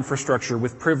on our infrastructure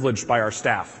with privilege by our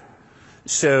staff.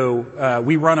 So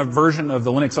we run a version of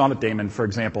the Linux Audit Daemon, for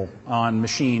example, on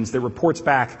machines that reports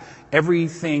back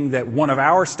everything that one of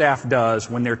our staff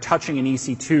does when they're touching an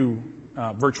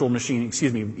EC2 virtual machine,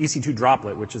 EC2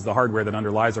 droplet, which is the hardware that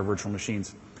underlies our virtual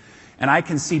machines. And I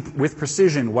can see with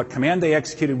precision what command they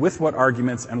executed with what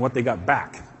arguments and what they got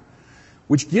back,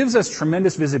 which gives us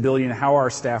tremendous visibility in how our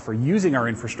staff are using our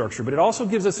infrastructure, but it also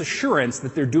gives us assurance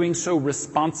that they're doing so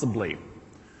responsibly.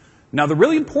 Now, the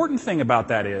really important thing about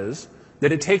that is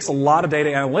that it takes a lot of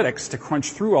data analytics to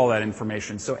crunch through all that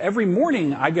information. So every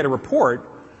morning I get a report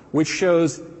which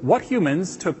shows what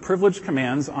humans took privileged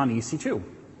commands on EC2.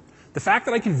 The fact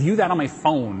that I can view that on my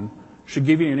phone should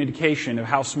give you an indication of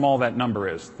how small that number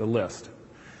is, the list.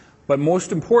 But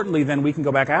most importantly, then we can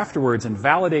go back afterwards and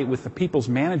validate with the people's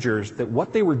managers that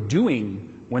what they were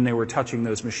doing when they were touching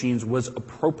those machines was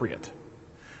appropriate.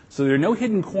 So there are no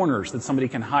hidden corners that somebody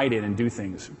can hide in and do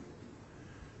things.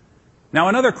 Now,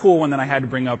 another cool one that I had to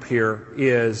bring up here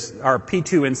is our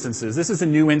P2 instances. This is a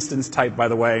new instance type, by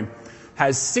the way.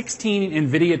 Has 16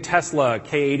 NVIDIA Tesla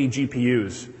K80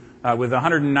 GPUs with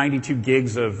 192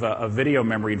 gigs of video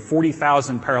memory and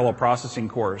 40,000 parallel processing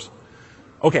cores.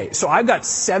 Okay, so I've got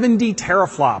 70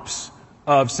 teraflops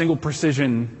of single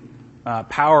precision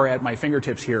power at my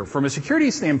fingertips here. From a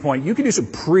security standpoint, you can do some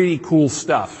pretty cool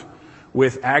stuff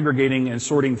with aggregating and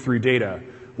sorting through data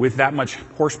with that much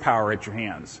horsepower at your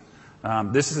hands.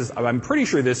 I'm pretty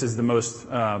sure this is the most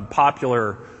most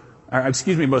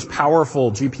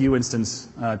powerful GPU instance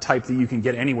type that you can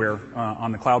get anywhere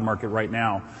on the cloud market right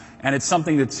now. And it's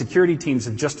something that security teams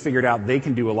have just figured out they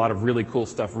can do a lot of really cool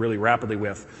stuff really rapidly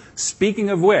with. Speaking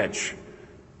of which,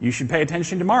 you should pay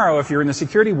attention tomorrow if you're in the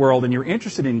security world and you're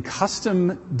interested in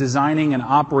custom designing and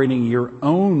operating your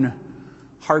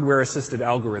own hardware-assisted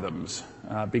algorithms,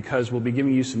 because we'll be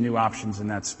giving you some new options in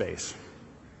that space.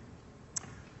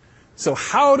 So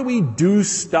how do we do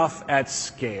stuff at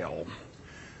scale?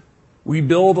 We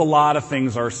build a lot of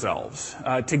things ourselves.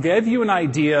 To give you an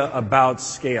idea about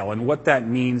scale and what that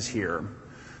means here,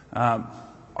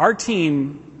 our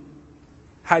team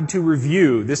had to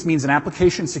review, this means an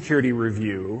application security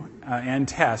review and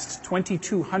test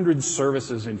 2,200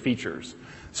 services and features.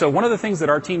 So one of the things that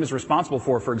our team is responsible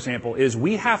for example, is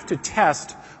we have to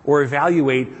test or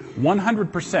evaluate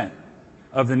 100%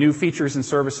 of the new features and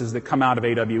services that come out of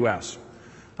AWS.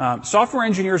 Software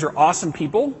engineers are awesome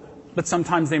people, but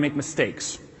sometimes they make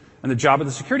mistakes. And the job of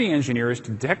the security engineer is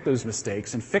to detect those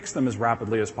mistakes and fix them as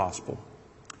rapidly as possible.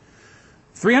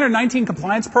 319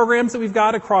 compliance programs that we've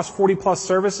got across 40-plus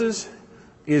services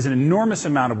is an enormous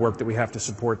amount of work that we have to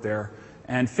support there,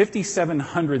 and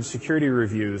 5,700 security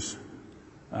reviews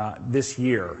this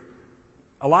year.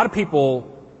 A lot of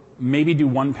people maybe do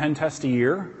one pen test a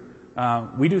year.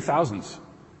 We do thousands.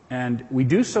 And we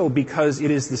do so because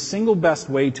it is the single best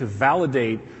way to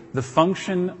validate the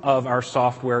function of our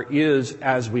software is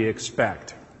as we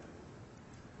expect.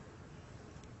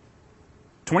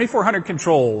 2,400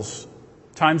 controls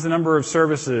times the number of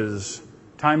services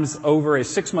times over a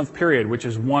 6-month period, which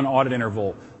is one audit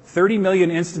interval, 30 million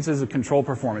instances of control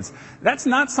performance. That's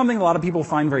not something a lot of people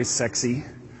find very sexy,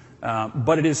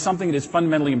 but it is something that is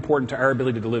fundamentally important to our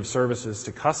ability to deliver services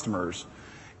to customers.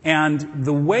 And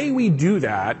the way we do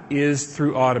that is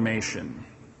through automation.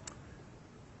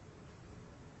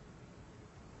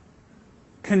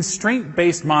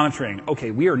 Constraint-based monitoring. Okay,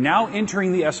 we are now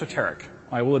entering the esoteric.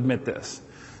 I will admit this.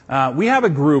 We have a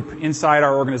group inside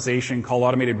our organization called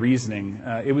Automated Reasoning.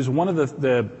 It was one of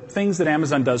the things that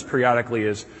Amazon does periodically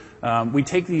is we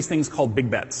take these things called big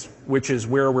bets, which is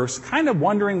where we're kind of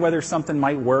wondering whether something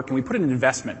might work, and we put an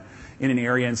investment in an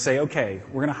area and say, okay,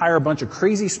 we're going to hire a bunch of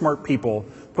crazy smart people,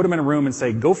 put them in a room and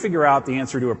say, go figure out the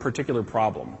answer to a particular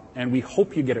problem, and we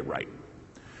hope you get it right.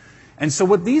 And so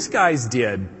what these guys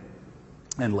did,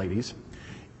 and ladies,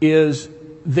 is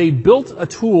they built a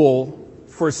tool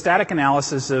for static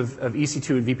analysis of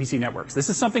EC2 and VPC networks. This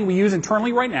is something we use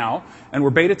internally right now, and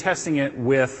we're beta testing it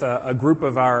with a group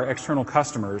of our external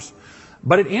customers.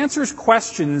 But it answers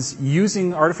questions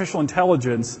using artificial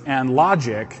intelligence and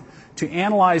logic to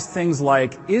analyze things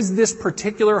like, is this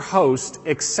particular host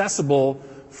accessible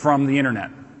from the internet?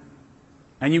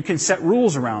 And you can set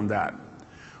rules around that.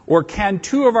 Or can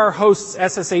two of our hosts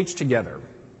SSH together?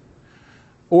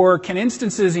 Or can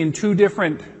instances in two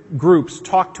different groups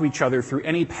talk to each other through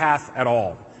any path at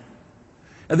all?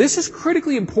 Now, this is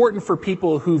critically important for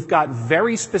people who've got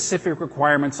very specific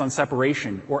requirements on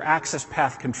separation or access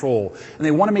path control, and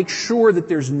they want to make sure that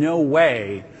there's no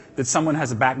way that someone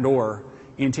has a backdoor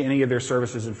into any of their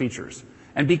services and features.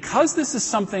 And because this is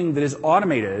something that is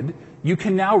automated, you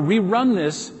can now rerun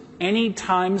this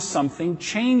anytime something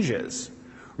changes.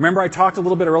 Remember I talked a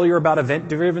little bit earlier about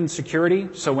event-driven security?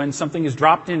 So when something is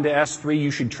dropped into S3,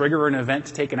 you should trigger an event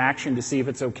to take an action to see if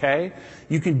it's okay.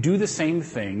 You can do the same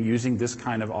thing using this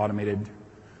kind of automated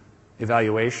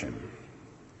evaluation.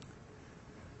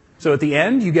 So at the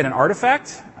end, you get an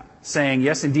artifact saying,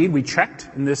 yes, indeed, we checked,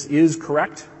 and this is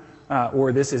correct,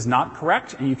 or this is not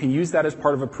correct, and you can use that as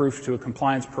part of a proof to a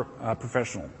compliance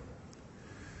professional.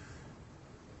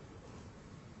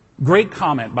 Great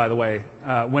comment, by the way.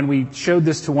 When we showed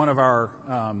this to one of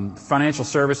our financial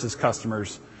services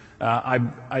customers,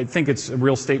 I think it's a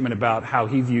real statement about how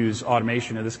he views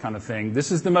automation and this kind of thing.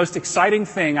 This is the most exciting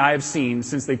thing I have seen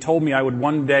since they told me I would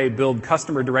one day build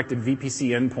customer-directed VPC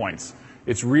endpoints.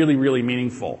 It's really, really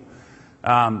meaningful.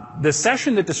 The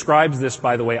session that describes this,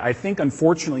 by the way, I think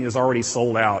unfortunately is already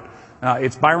sold out.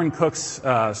 It's Byron Cook's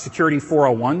Security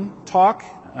 401 talk.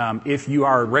 If you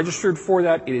are registered for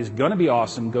that, it is going to be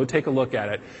awesome. Go take a look at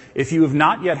it. If you have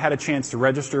not yet had a chance to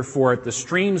register for it, the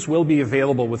streams will be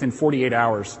available within 48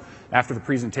 hours after the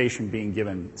presentation being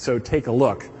given. So take a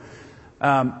look.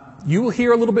 You will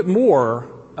hear a little bit more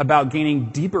about gaining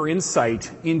deeper insight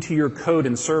into your code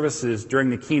and services during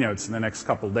the keynotes in the next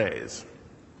couple days.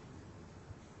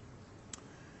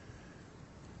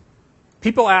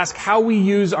 People ask how we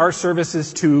use our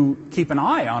services to keep an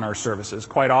eye on our services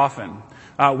quite often.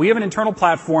 We have an internal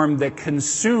platform that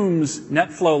consumes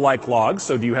NetFlow-like logs.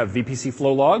 So do you have VPC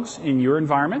flow logs in your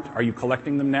environment? Are you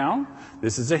collecting them now?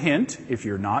 This is a hint. If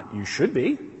you're not, you should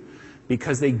be,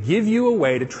 because they give you a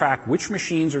way to track which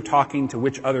machines are talking to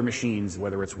which other machines,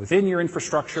 whether it's within your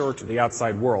infrastructure or to the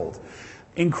outside world.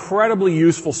 Incredibly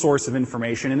useful source of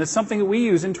information, and it's something that we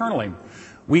use internally.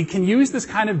 We can use this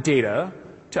kind of data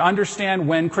to understand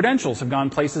when credentials have gone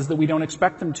places that we don't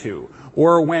expect them to,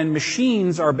 or when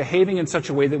machines are behaving in such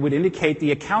a way that would indicate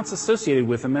the accounts associated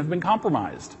with them have been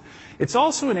compromised. It's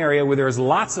also an area where there's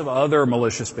lots of other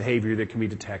malicious behavior that can be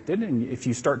detected, and if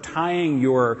you start tying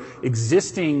your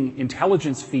existing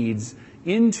intelligence feeds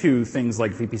into things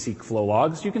like VPC flow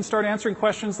logs, you can start answering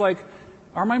questions like,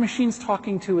 are my machines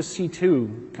talking to a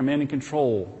C2 command and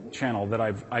control channel that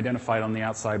I've identified on the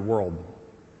outside world?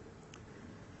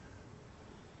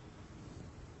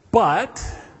 But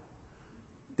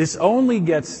this only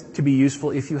gets to be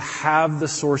useful if you have the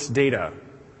source data.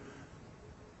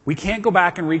 We can't go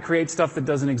back and recreate stuff that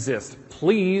doesn't exist.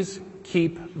 Please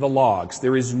keep the logs.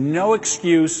 There is no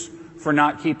excuse for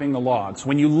not keeping the logs.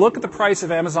 When you look at the price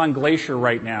of Amazon Glacier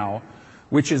right now,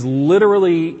 which is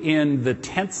literally in the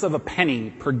tenths of a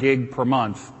penny per gig per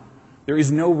month, there is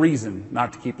no reason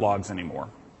not to keep logs anymore.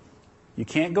 You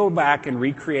can't go back and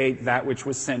recreate that which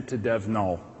was sent to dev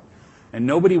null. And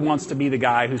nobody wants to be the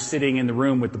guy who's sitting in the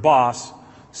room with the boss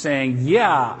saying,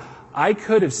 yeah, I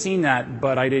could have seen that,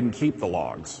 but I didn't keep the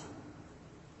logs.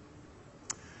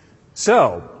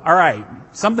 So, all right,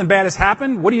 something bad has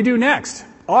happened. What do you do next?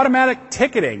 Automatic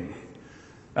ticketing.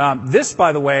 This,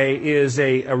 by the way, is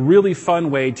a really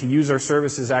fun way to use our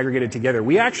services aggregated together.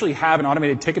 We actually have an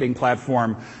automated ticketing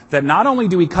platform that not only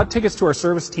do we cut tickets to our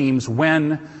service teams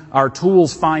when our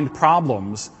tools find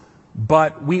problems,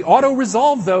 but we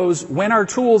auto-resolve those when our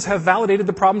tools have validated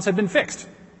the problems have been fixed.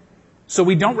 So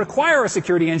we don't require a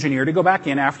security engineer to go back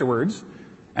in afterwards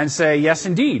and say, yes,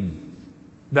 indeed,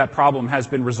 that problem has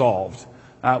been resolved,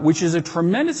 which is a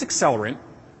tremendous accelerant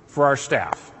for our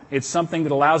staff. It's something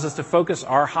that allows us to focus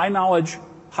our high-knowledge,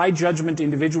 high-judgment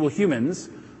individual humans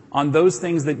on those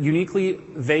things that uniquely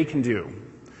they can do.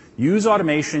 Use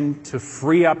automation to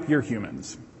free up your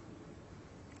humans.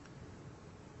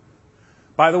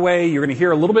 By the way, you're going to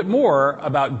hear a little bit more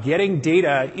about getting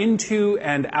data into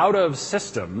and out of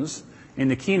systems in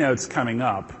the keynotes coming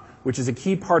up, which is a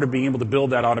key part of being able to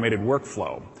build that automated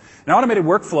workflow. An automated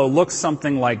workflow looks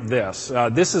something like this.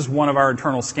 This is one of our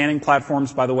internal scanning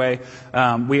platforms, by the way.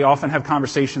 We often have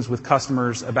conversations with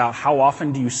customers about how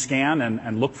often do you scan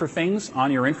and look for things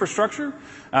on your infrastructure.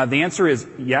 The answer is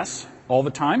yes, all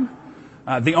the time.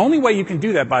 The only way you can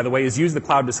do that, by the way, is use the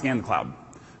cloud to scan the cloud.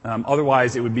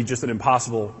 Otherwise, it would be just an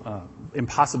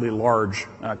impossibly large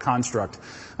construct.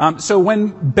 So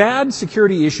when bad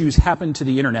security issues happen to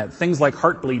the internet, things like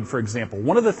Heartbleed, for example,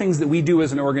 one of the things that we do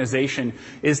as an organization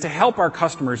is to help our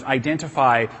customers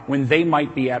identify when they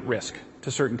might be at risk to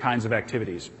certain kinds of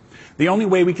activities. The only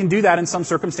way we can do that in some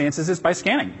circumstances is by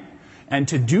scanning. And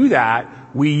to do that,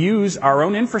 we use our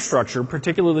own infrastructure,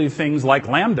 particularly things like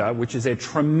Lambda, which is a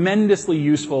tremendously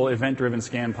useful event-driven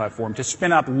scan platform, to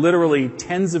spin up literally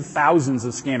tens of thousands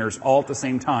of scanners all at the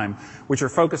same time, which are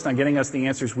focused on getting us the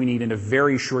answers we need in a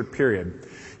very short period.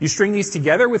 You string these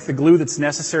together with the glue that's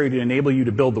necessary to enable you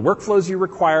to build the workflows you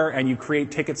require, and you create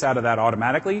tickets out of that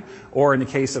automatically. Or in the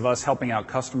case of us helping out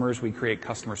customers, we create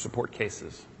customer support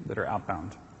cases that are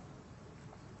outbound.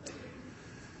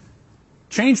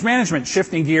 Change management,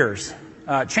 shifting gears.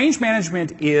 Change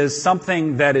management is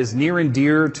something that is near and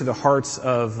dear to the hearts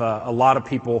of a lot of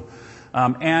people.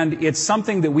 And it's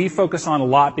something that we focus on a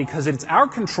lot because it's our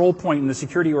control point in the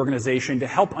security organization to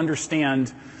help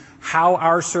understand how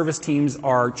our service teams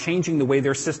are changing the way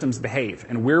their systems behave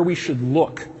and where we should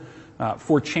look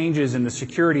for changes in the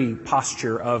security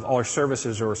posture of our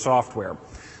services or software.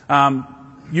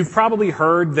 You've probably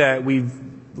heard that we've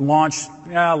launched,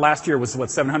 last year was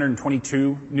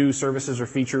 722 new services or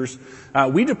features.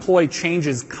 We deploy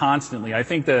changes constantly. I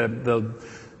think the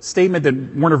statement that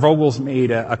Werner Vogel's made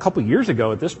a couple years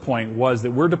ago at this point was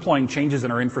that we're deploying changes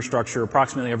in our infrastructure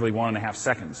approximately every 1.5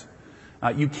 seconds.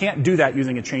 You can't do that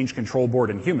using a change control board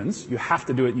in humans. You have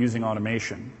to do it using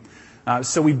automation.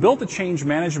 So we built a change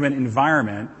management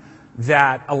environment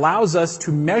that allows us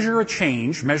to measure a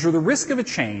change, measure the risk of a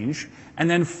change, and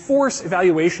then force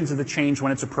evaluations of the change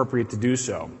when it's appropriate to do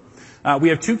so. We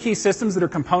have two key systems that are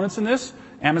components in this,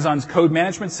 Amazon's code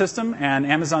management system and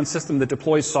Amazon's system that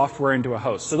deploys software into a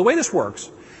host. So the way this works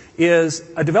is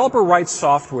a developer writes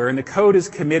software and the code is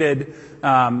committed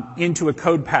into a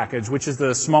code package, which is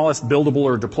the smallest buildable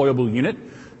or deployable unit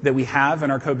that we have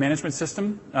in our code management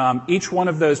system. Each one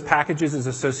of those packages is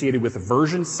associated with a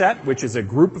version set, which is a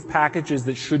group of packages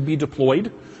that should be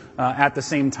deployed at the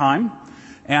same time.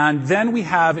 And then we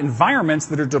have environments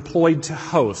that are deployed to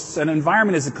hosts. An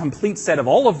environment is a complete set of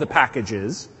all of the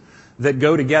packages that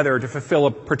go together to fulfill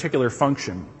a particular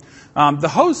function. The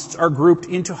hosts are grouped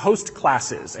into host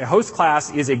classes. A host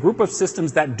class is a group of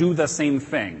systems that do the same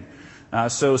thing.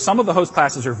 So some of the host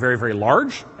classes are very, very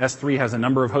large. S3 has a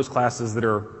number of host classes that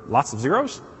are lots of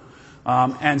zeros.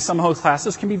 And some host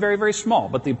classes can be very, very small.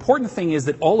 But the important thing is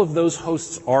that all of those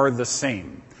hosts are the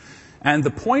same. And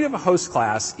the point of a host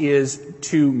class is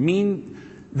to mean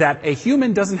that a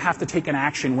human doesn't have to take an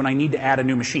action when I need to add a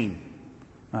new machine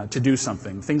to do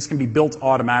something. Things can be built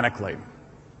automatically.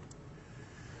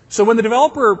 So when the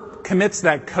developer commits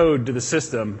that code to the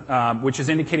system, which is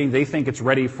indicating they think it's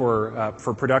ready for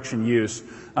production use,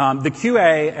 the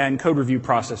QA and code review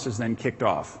process is then kicked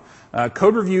off.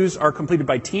 Code reviews are completed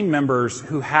by team members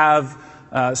who have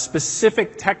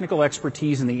specific technical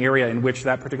expertise in the area in which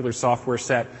that particular software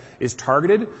set is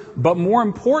targeted. But more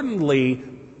importantly,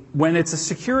 when it's a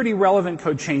security relevant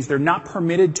code change, they're not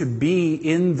permitted to be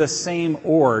in the same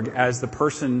org as the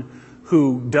person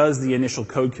who does the initial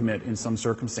code commit in some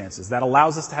circumstances. That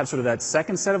allows us to have sort of that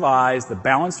second set of eyes, the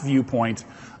balanced viewpoint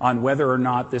on whether or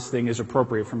not this thing is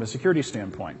appropriate from a security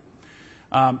standpoint.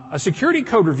 A security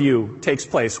code review takes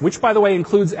place, which, by the way,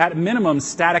 includes at minimum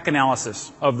static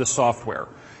analysis of the software.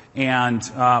 And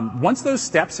once those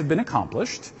steps have been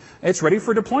accomplished, it's ready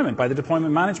for deployment by the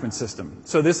deployment management system.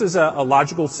 So this is a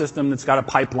logical system that's got a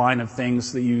pipeline of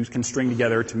things that you can string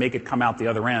together to make it come out the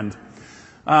other end.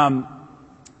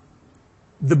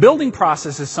 The building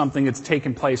process is something that's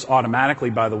taken place automatically,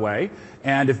 by the way.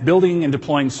 And if building and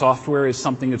deploying software is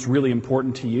something that's really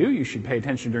important to you, you should pay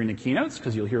attention during the keynotes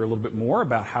because you'll hear a little bit more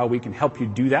about how we can help you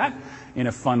do that in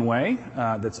a fun way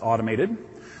that's automated.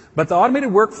 But the automated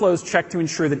workflows check to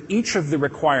ensure that each of the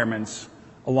requirements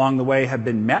along the way have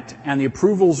been met and the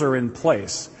approvals are in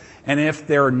place. And if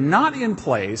they're not in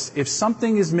place, if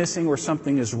something is missing or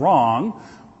something is wrong,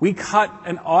 we cut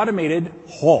an automated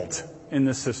halt in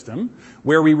the system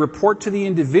where we report to the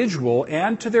individual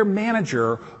and to their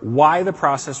manager why the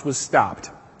process was stopped.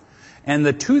 And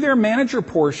the to their manager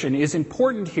portion is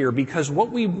important here because what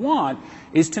we want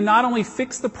is to not only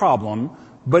fix the problem,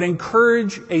 but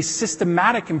encourage a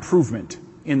systematic improvement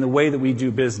in the way that we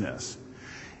do business.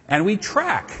 And we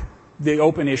track the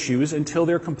open issues until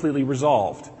they're completely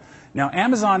resolved. Now,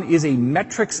 Amazon is a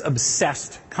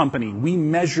metrics-obsessed company. We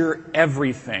measure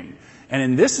everything.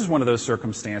 And this is one of those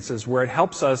circumstances where it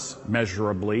helps us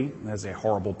measurably, that's a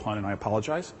horrible pun and I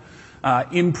apologize,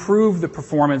 improve the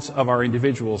performance of our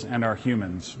individuals and our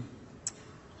humans.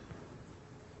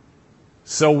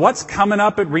 So what's coming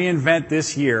up at reInvent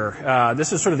this year?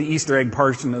 This is sort of the Easter egg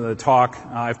portion of the talk.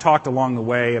 I've talked along the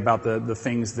way about the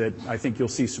things that I think you'll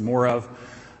see some more of.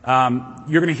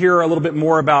 You're going to hear a little bit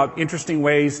more about interesting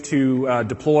ways to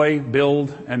deploy,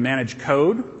 build, and manage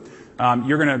code.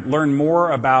 You're going to learn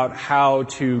more about how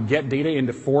to get data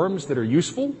into forms that are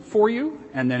useful for you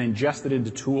and then ingest it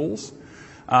into tools.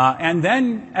 And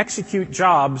then execute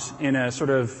jobs in a sort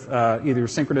of either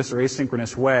synchronous or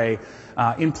asynchronous way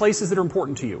in places that are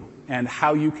important to you and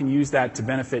how you can use that to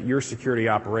benefit your security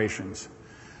operations.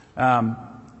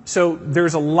 So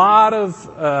there's a lot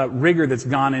of rigor that's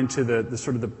gone into the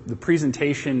sort of the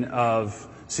presentation of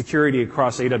security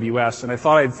across AWS, and I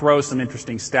thought I'd throw some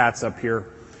interesting stats up here.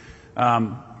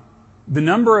 The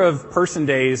number of person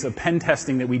days of pen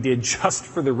testing that we did just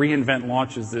for the reInvent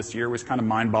launches this year was kind of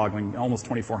mind-boggling, almost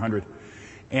 2,400.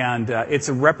 And it's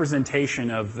a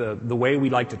representation of the way we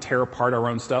like to tear apart our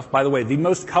own stuff. By the way, the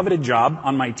most coveted job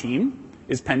on my team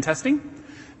is pen testing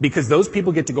because those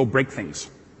people get to go break things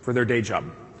for their day job.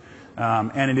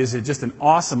 And it is just an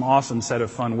awesome, awesome set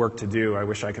of fun work to do. I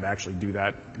wish I could actually do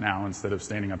that now instead of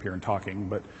standing up here and talking,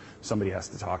 but somebody has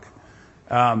to talk.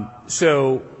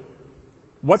 So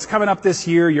what's coming up this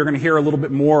year? You're going to hear a little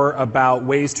bit more about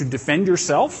ways to defend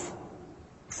yourself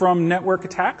from network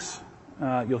attacks.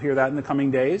 You'll hear that in the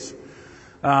coming days.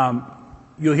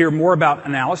 You'll hear more about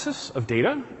analysis of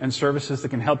data and services that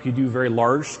can help you do very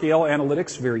large-scale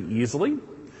analytics very easily.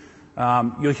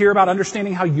 You'll hear about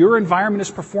understanding how your environment is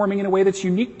performing in a way that's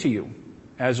unique to you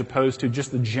as opposed to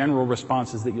just the general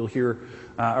responses that you'll hear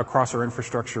across our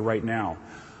infrastructure right now.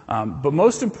 But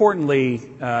most importantly,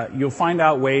 you'll find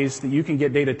out ways that you can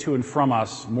get data to and from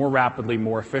us more rapidly,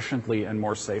 more efficiently, and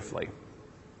more safely.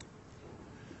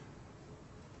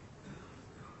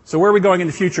 So where are we going in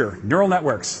the future? Neural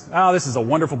networks. Oh, this is a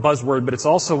wonderful buzzword, but it's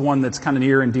also one that's kind of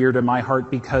near and dear to my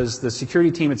heart because the security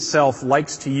team itself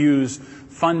likes to use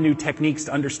fun new techniques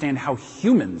to understand how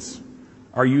humans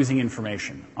are using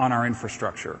information on our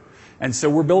infrastructure. And so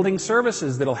we're building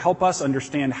services that'll help us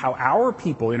understand how our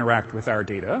people interact with our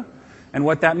data. And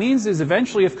what that means is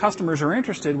eventually if customers are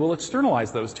interested, we'll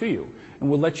externalize those to you. And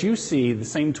we'll let you see the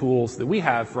same tools that we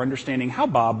have for understanding how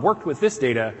Bob worked with this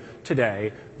data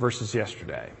today versus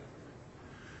yesterday.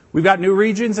 We've got new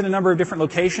regions in a number of different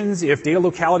locations. If data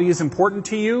locality is important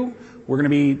to you, we're going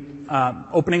to be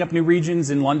opening up new regions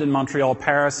in London, Montreal,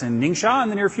 Paris, and Ningxia in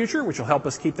the near future, which will help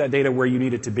us keep that data where you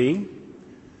need it to be.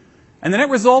 And the net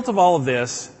result of all of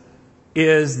this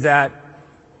is that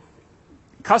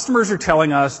customers are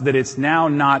telling us that it's now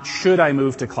not should I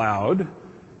move to cloud,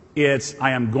 it's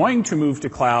I am going to move to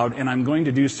cloud and I'm going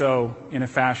to do so in a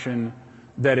fashion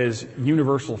that is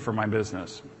universal for my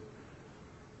business.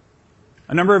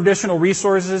 A number of additional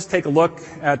resources. Take a look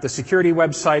at the security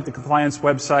website, the compliance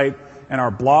website, and our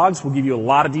blogs. We'll give you a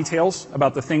lot of details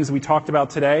about the things we talked about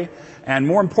today. And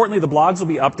more importantly, the blogs will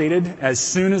be updated as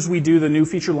soon as we do the new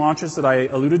feature launches that I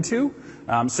alluded to.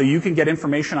 So you can get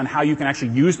information on how you can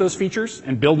actually use those features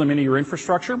and build them into your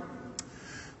infrastructure.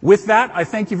 With that, I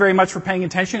thank you very much for paying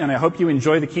attention, and I hope you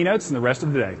enjoy the keynotes and the rest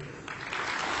of the day.